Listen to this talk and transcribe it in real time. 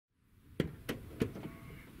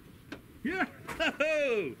Yeah.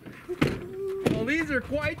 Well, these are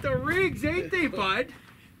quite the rigs, ain't they, bud?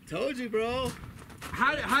 Told you, bro.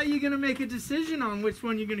 How you gonna make a decision on which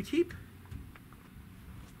one you're gonna keep?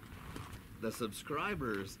 The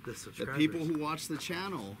subscribers. The people who watch the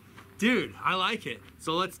channel. Dude, I like it.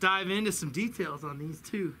 So let's dive into some details on these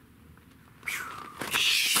two.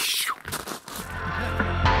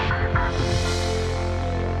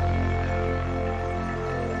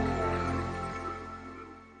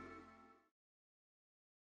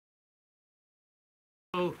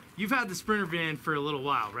 So you've had the Sprinter van for a little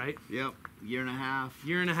while, right? Yep, year and a half.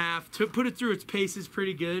 Year and a half. To put it through its paces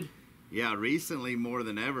pretty good. Yeah, recently more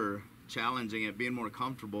than ever, challenging it, being more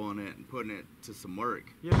comfortable in it, and putting it to some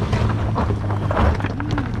work. Yeah.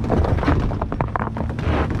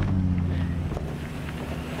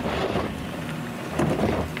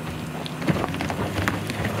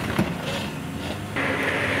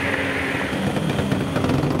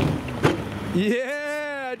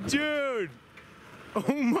 Yeah, dude!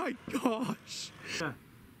 Oh my gosh! Yeah.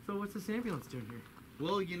 So what's this ambulance doing here?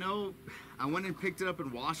 Well, you know, I went and picked it up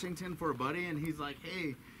in Washington for a buddy, and he's like,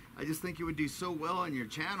 hey, I just think it would do so well on your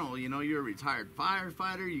channel. You know, you're a retired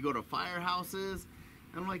firefighter, you go to firehouses.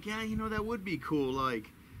 And I'm like, yeah, you know, that would be cool.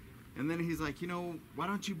 Like, and then he's like, you know, why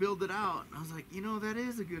don't you build it out? And I was like, you know, that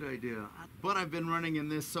is a good idea. But I've been running in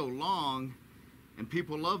this so long, and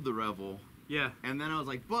people love the Revel. Yeah. And then I was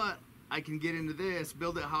like, but I can get into this,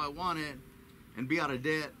 build it how I want it, and be out of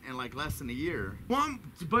debt in like less than a year. Well,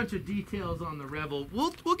 a bunch of details on the Revel.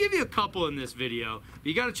 We'll give you a couple in this video. But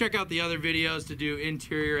you got to check out the other videos to do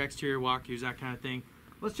interior, exterior walkthroughs, that kind of thing.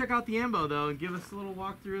 Let's check out the Ambo though and give us a little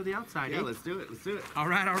walkthrough of the outside. Yeah, let's do it. Let's do it. All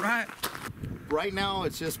right, all right. Right now,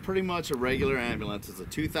 it's just pretty much a regular ambulance. It's a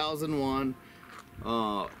 2001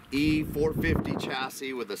 E450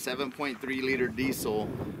 chassis with a 7.3 liter diesel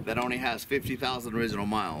that only has 50,000 original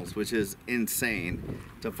miles, which is insane.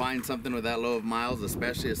 To find something with that low of miles,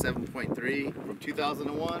 especially a 7.3 from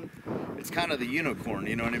 2001, it's kind of the unicorn,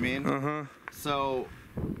 you know what I mean? Uh-huh. So,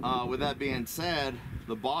 with that being said,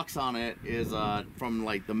 the box on it is from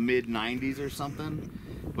like the mid 90s or something,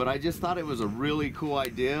 but I just thought it was a really cool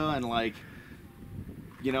idea, and like,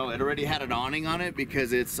 you know, it already had an awning on it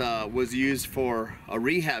because it's was used for a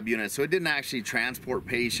rehab unit, so it didn't actually transport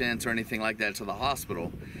patients or anything like that to the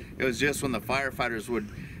hospital. It was just when the firefighters would,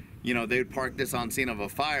 you know, they'd park this on scene of a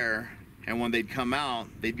fire, and when they'd come out,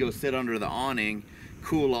 they'd go sit under the awning,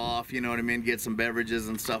 cool off, you know what I mean, get some beverages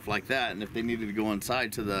and stuff like that, and if they needed to go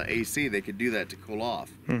inside to the AC, they could do that to cool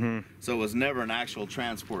off. Mm-hmm. So it was never an actual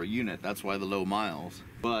transport unit. That's why the low miles.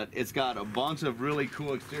 But it's got a bunch of really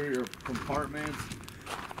cool exterior compartments.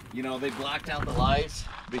 You know, they blacked out the lights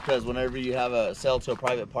because whenever you have a sell to a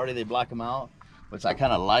private party, they black them out, which I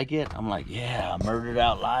kind of like it. I'm like, yeah, murdered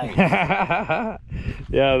out lights. Yeah,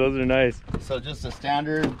 those are nice. So just a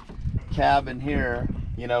standard cab in here,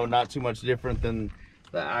 you know, not too much different than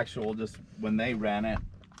the actual, just when they ran it.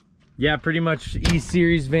 Yeah, pretty much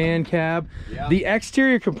E-Series van cab. Yeah. The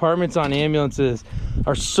exterior compartments on ambulances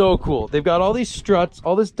are so cool. They've got all these struts,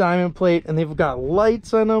 all this diamond plate, and they've got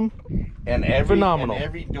lights on them. And phenomenal. And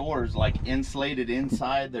every door is like insulated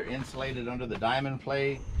inside. They're insulated under the diamond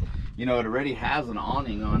plate. You know, it already has an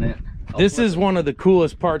awning on it. This is one of the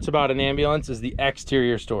coolest parts about an ambulance is the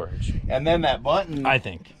exterior storage. And then that button, I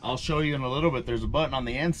think. I'll show you in a little bit. There's a button on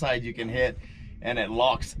the inside you can hit, and it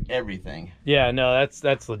locks everything. Yeah, no,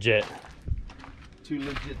 that's legit. Too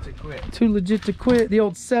legit to quit. Too legit to quit. The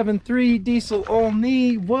old 7.3 diesel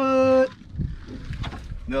only. What?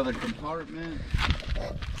 Another compartment.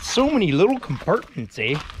 So many little compartments,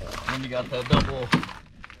 eh? And you got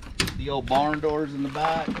the old barn doors in the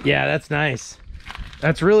back. Yeah, that's nice.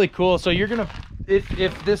 That's really cool. So you're gonna,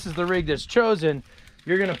 if this is the rig that's chosen,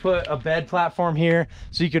 you're gonna put a bed platform here,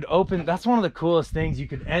 so you could open. That's one of the coolest things. You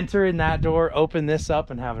could enter in that door, open this up,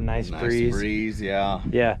 and have a nice breeze. Breeze, yeah.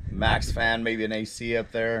 Yeah. Max fan, maybe an AC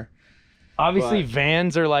up there. Obviously,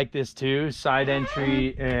 vans are like this too, side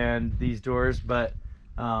entry and these doors. But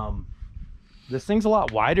this thing's a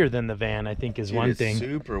lot wider than the van, I think, is one thing.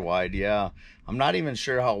 Super wide, yeah. I'm not even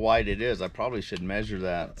sure how wide it is. I probably should measure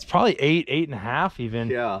that. It's probably 8.5 even.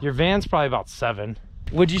 Yeah. Your van's probably about 7.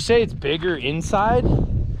 Would you say it's bigger inside?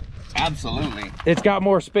 Absolutely. It's got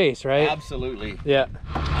more space, right? Absolutely. Yeah.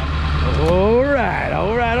 All right,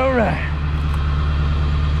 all right, all right.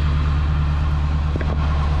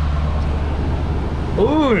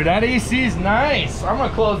 Ooh, that AC's nice. I'm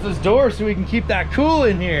gonna close this door so we can keep that cool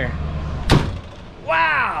in here.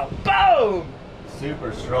 Wow, boom!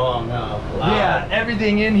 Super strong, huh? Wow. Yeah,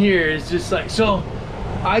 everything in here is just like, so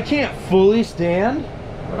I can't fully stand,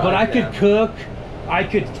 but I could cook. I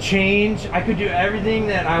could do everything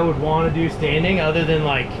that I would want to do standing other than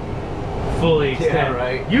like fully extend. Yeah,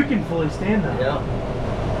 right. You can fully stand though. Yeah.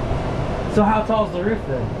 So how tall is the roof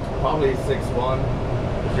then? Probably 6'1",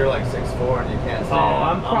 because you're like 6'4" and you can't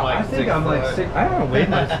stand. I think I'm like 6. I haven't weighed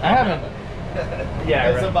myself. I haven't.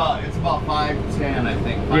 Yeah, it's right. it's about 5'10", I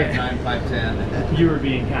think. 5'9", 5'10". You were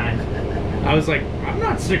being kind. I was like, I'm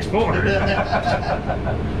not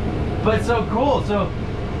 6'4". But so cool. So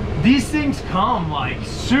these things come like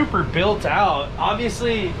super built out.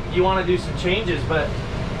 Obviously, you want to do some changes, but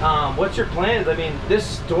what's your plans? I mean, this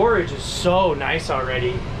storage is so nice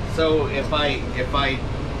already. So if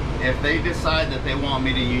they decide that they want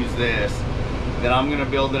me to use this, then I'm gonna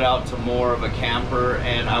build it out to more of a camper,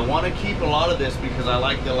 and I want to keep a lot of this because I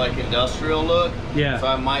like the industrial look. Yeah. So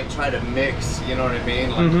I might try to mix, you know what I mean,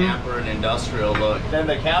 like camper and industrial look. Then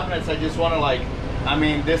the cabinets, I just want to like, I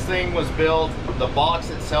mean, this thing was built, the box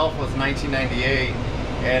itself was 1998,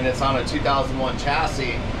 and it's on a 2001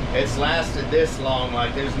 chassis. It's lasted this long.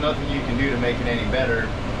 Like, there's nothing you can do to make it any better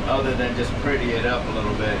other than just pretty it up a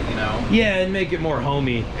little bit, you know? Yeah, and make it more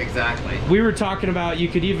homey. Exactly. We were talking about you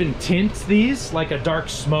could even tint these like a dark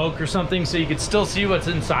smoke or something so you could still see what's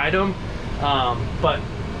inside them, but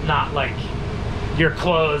not like your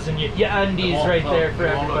clothes and your undies right there for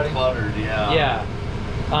everybody. Cluttered, yeah. Yeah.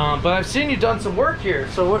 But I've seen you done some work here.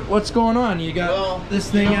 So what's going on? You got this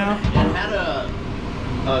thing out? It had a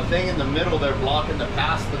thing in the middle there blocking the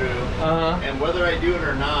pass-through, and whether I do it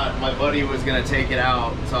or not, my buddy was gonna take it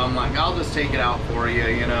out, so I'm like, I'll just take it out for you,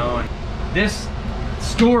 you know. And this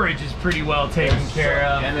storage is pretty well taken care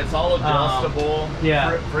of, and it's all adjustable.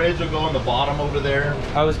 Yeah, fridge will go in the bottom over there.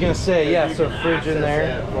 I was gonna say, yeah, so fridge in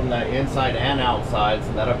there from the inside and outside,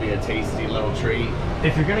 so that'll be a tasty little treat.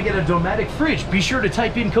 If you're gonna get a Dometic fridge, be sure to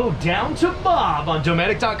type in code down to Bob on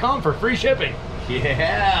Dometic.com for free shipping.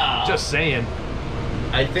 Yeah, just saying.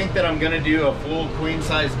 I think that I'm gonna do a full queen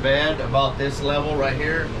size bed about this level right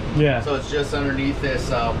here. Yeah. So it's just underneath this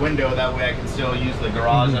window. That way I can still use the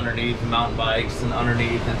garage underneath, mountain bikes and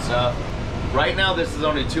underneath and stuff. Right now this is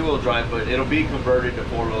only 2-wheel drive, but it'll be converted to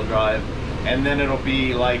 4-wheel drive. And then it'll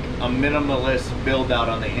be like a minimalist build out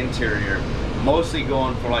on the interior. Mostly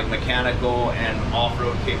going for like mechanical and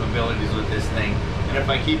off-road capabilities with this thing. And if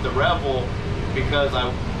I keep the Revel, because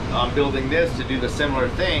I'm building this to do the similar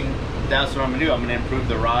thing, that's what I'm gonna do. I'm gonna improve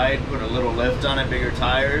the ride, put a little lift on it, bigger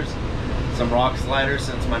tires, some rock sliders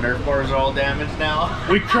since my Nerf bars are all damaged now.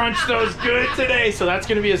 We crunched those good today, so that's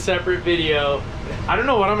gonna be a separate video. I don't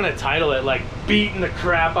know what I'm gonna title it, like beating the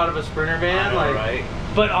crap out of a Sprinter van. I know, like, right?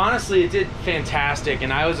 But honestly, it did fantastic,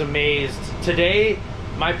 and I was amazed. Today,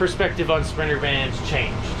 my perspective on Sprinter vans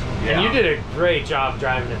changed. Yeah. And you did a great job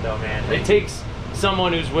driving it though, man. It takes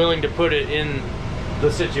someone who's willing to put it in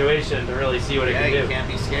the situation to really see what it can do. Yeah, you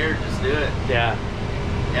can't be scared, just do it. Yeah.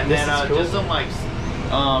 And then cool. Just some like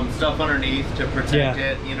stuff underneath to protect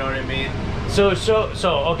it, you know what I mean? So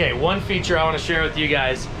okay, one feature I want to share with you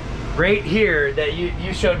guys right here that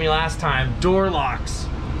you showed me last time, door locks.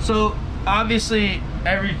 So obviously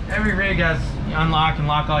every rig has unlock and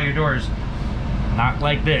lock all your doors. Not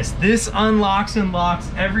like this. This unlocks and locks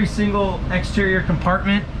every single exterior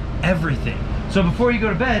compartment, everything. So before you go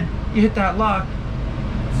to bed, you hit that lock.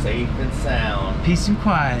 Safe and sound. Peace and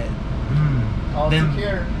quiet. All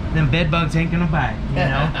secure. Them bed bugs ain't gonna bite, you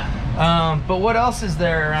know? But what else is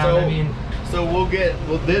there around? I mean, so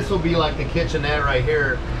this will be like the kitchenette right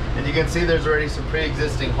here. And you can see there's already some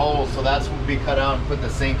pre-existing holes, so that's what we cut out and put the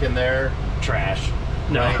sink in there. Trash.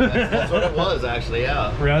 No. Right? That's what it was actually,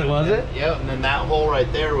 yeah. Really, was it? Yep, and then that hole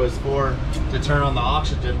right there was to turn on the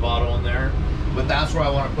oxygen bottle in there. But that's where I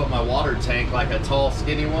want to put my water tank, like a tall,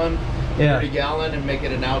 skinny one. 30 gallon, and make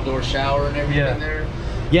it an outdoor shower and everything there.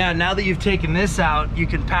 Yeah, now that you've taken this out, you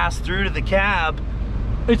can pass through to the cab.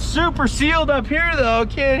 It's super sealed up here though,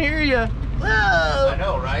 can't hear you. I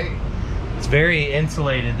know, right? It's very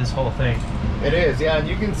insulated, this whole thing. It is, yeah, and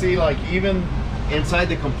you can see like even inside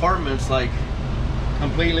the compartments, like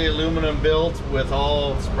completely aluminum built with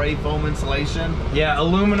all spray foam insulation. Yeah,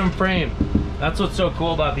 aluminum frame. That's what's so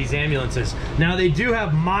cool about these ambulances. Now they do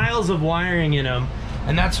have miles of wiring in them.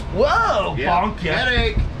 And that's, whoa, bonk,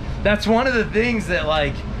 headache. That's one of the things that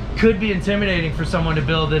like could be intimidating for someone to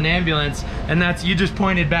build an ambulance, and that's, you just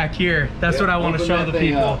pointed back here. That's what I want to show the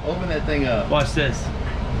people. Open that thing up. Watch this.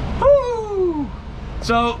 Woo!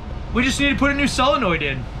 So we just need to put a new solenoid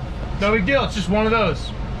in. No big deal, it's just one of those.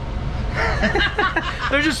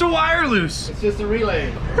 There's just a wire loose. It's just a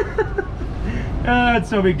relay.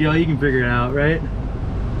 It's no big deal, you can figure it out, right?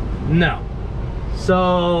 No.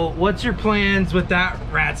 So what's your plans with that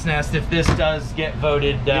rat's nest if this does get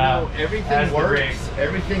voted? You know, everything as the rig? works.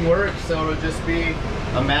 Everything works. So it'll just be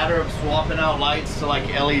a matter of swapping out lights to like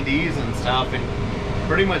LEDs and stuff, and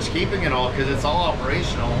pretty much keeping it all because it's all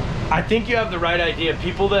operational. I think you have the right idea.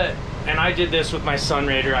 People that, and I did this with my Sun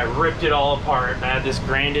Raider, I ripped it all apart and I had this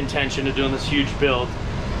grand intention of doing this huge build.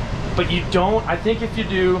 But you don't, I think if you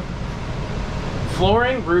do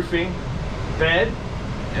flooring, roofing, bed,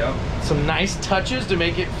 Yep. some nice touches to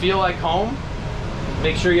make it feel like home,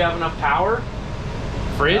 make sure you have enough power,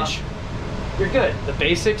 fridge, you're good. The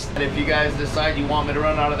basics. And if you guys decide you want me to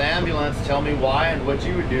run out of the ambulance, tell me why and what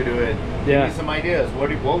you would do to it. Give me some ideas.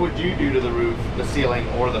 What would you do to the roof, the ceiling,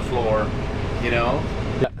 or the floor? You know?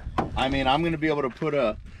 Yeah. I mean, I'm going to be able to put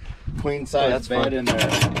a queen size bed in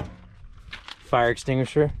there. Fire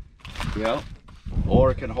extinguisher. Yep.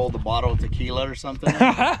 Or it can hold a bottle of tequila or something.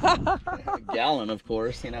 A gallon, of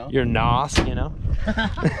course, you know. Your NOS, you know.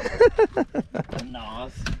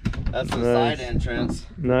 NOS. That's the side entrance.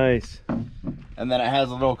 Nice. And then it has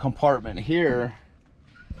a little compartment here.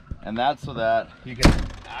 And that's so that you can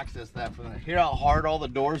access that from there. Hear how hard all the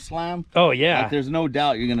doors slam? Oh, yeah. Like, there's no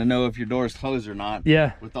doubt you're going to know if your door's closed or not.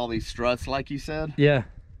 Yeah. With all these struts, like you said. Yeah.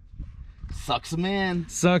 Sucks them in.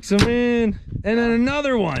 Sucks them in. And then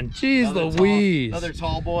another one. Jeez Louise. Another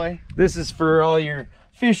tall boy. This is for all your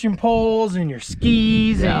fishing poles and your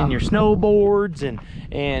skis and your snowboards and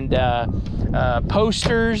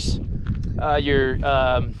posters. Your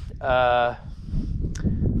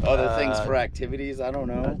other things for activities, I don't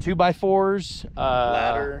know. 2x4s.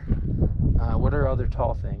 Ladder. What are other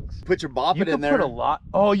tall things? Put your bop it in there. You could put a lot.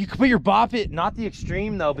 Oh, you could put your bop it, not the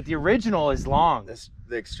extreme though, but the original is long. The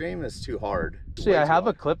extreme is too hard. See, I have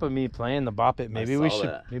a clip of me playing the bop it. Maybe we should.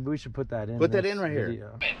 That. Maybe we should put that in. Put that in right here. Spin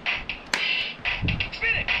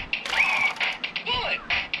it. Pull it.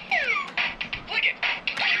 Flick it.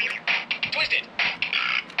 Twist it.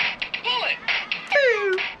 Pull it.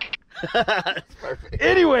 That's perfect.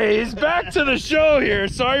 Anyways, back to the show here.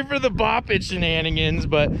 Sorry for the bop it shenanigans,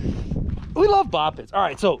 but we love bop its. All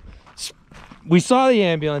right, so we saw the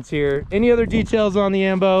ambulance here. Any other details on the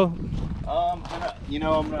ambo?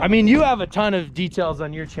 I mean, you have a ton of details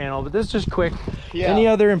on your channel, but this is just quick. Yeah. Any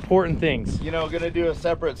other important things? You know, gonna do a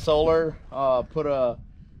separate solar, put a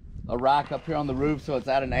rack up here on the roof so it's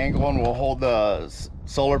at an angle and we'll hold the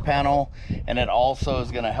solar panel, and it also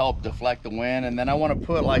is gonna help deflect the wind. And then I want to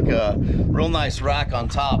put like a real nice rack on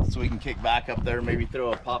top so we can kick back up there, maybe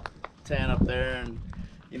throw a pop tan up there, and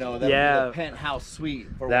you know, that'll be the penthouse suite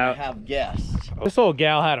for when I have guests. This old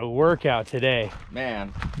gal had a workout today.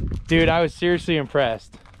 Man. Dude, I was seriously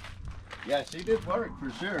impressed. Yeah, she did work for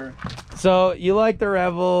sure. So you like the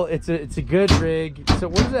Revel? It's a good rig. So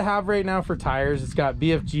what does it have right now for tires? It's got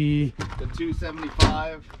BFG. The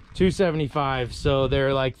 275. 275. So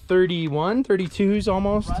they're like 31, 32s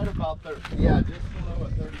almost. Right about 30. Yeah, just below a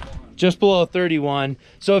 31. Just below 31.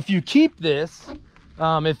 So if you keep this,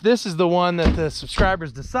 if this is the one that the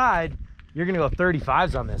subscribers decide, you're gonna go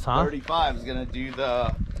 35s on this, huh? 35 is gonna do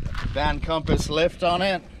the Van Compass lift on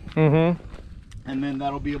it. Mm-hmm. And then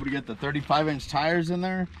that'll be able to get the 35-inch tires in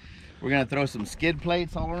there. We're gonna throw some skid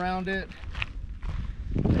plates all around it.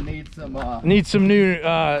 I need some new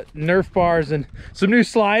Nerf bars and some new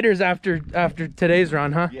sliders after today's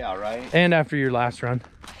run, huh? Yeah, right. And after your last run.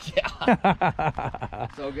 Yeah.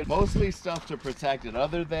 So good. Mostly stuff to protect it.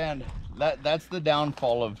 Other than that's the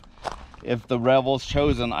downfall of if the Revel's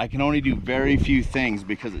chosen. I can only do very few things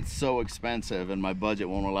because it's so expensive and my budget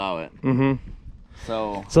won't allow it. Mm-hmm.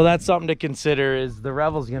 So that's something to consider. Is the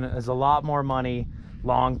Revel's is a lot more money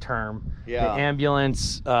long term. Yeah. The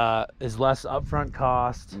ambulance is less upfront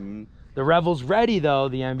cost. Mm-hmm. The Revel's ready though.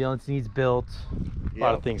 The ambulance needs built. A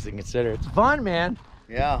lot of things to consider. It's fun, man.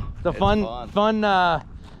 Yeah. It's a fun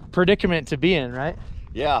predicament to be in, right?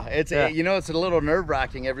 Yeah, you know, it's a little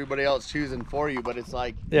nerve-wracking, everybody else choosing for you, but it's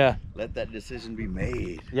like, let that decision be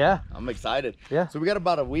made. Yeah. I'm excited. Yeah. So we got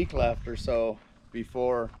about a week left or so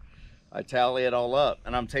before I tally it all up,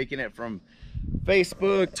 and I'm taking it from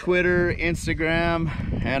Facebook, Twitter, Instagram,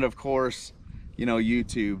 and of course, you know,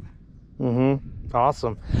 YouTube. Mm-hmm.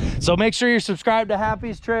 Awesome. So make sure you're subscribed to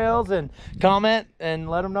Happy's Trails and comment and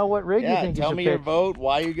let them know what rig you think you should tell me your vote,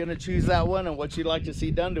 why you're gonna choose that one, and what you'd like to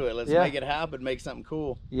see done to it. Let's make it happen, make something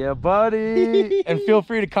cool. Yeah, buddy. And feel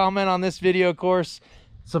free to comment on this video, of course.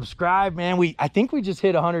 Subscribe, man. I think we just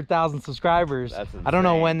hit 100,000 subscribers. That's insane. I don't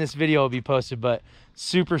know when this video will be posted, but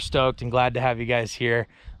super stoked and glad to have you guys here.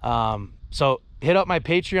 So hit up my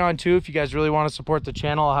Patreon too if you guys really want to support the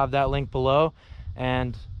channel. I'll have that link below.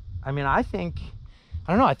 And I mean, I think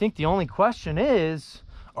the only question is,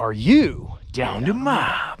 are you down to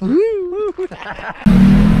mob? Woo!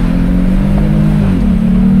 dude.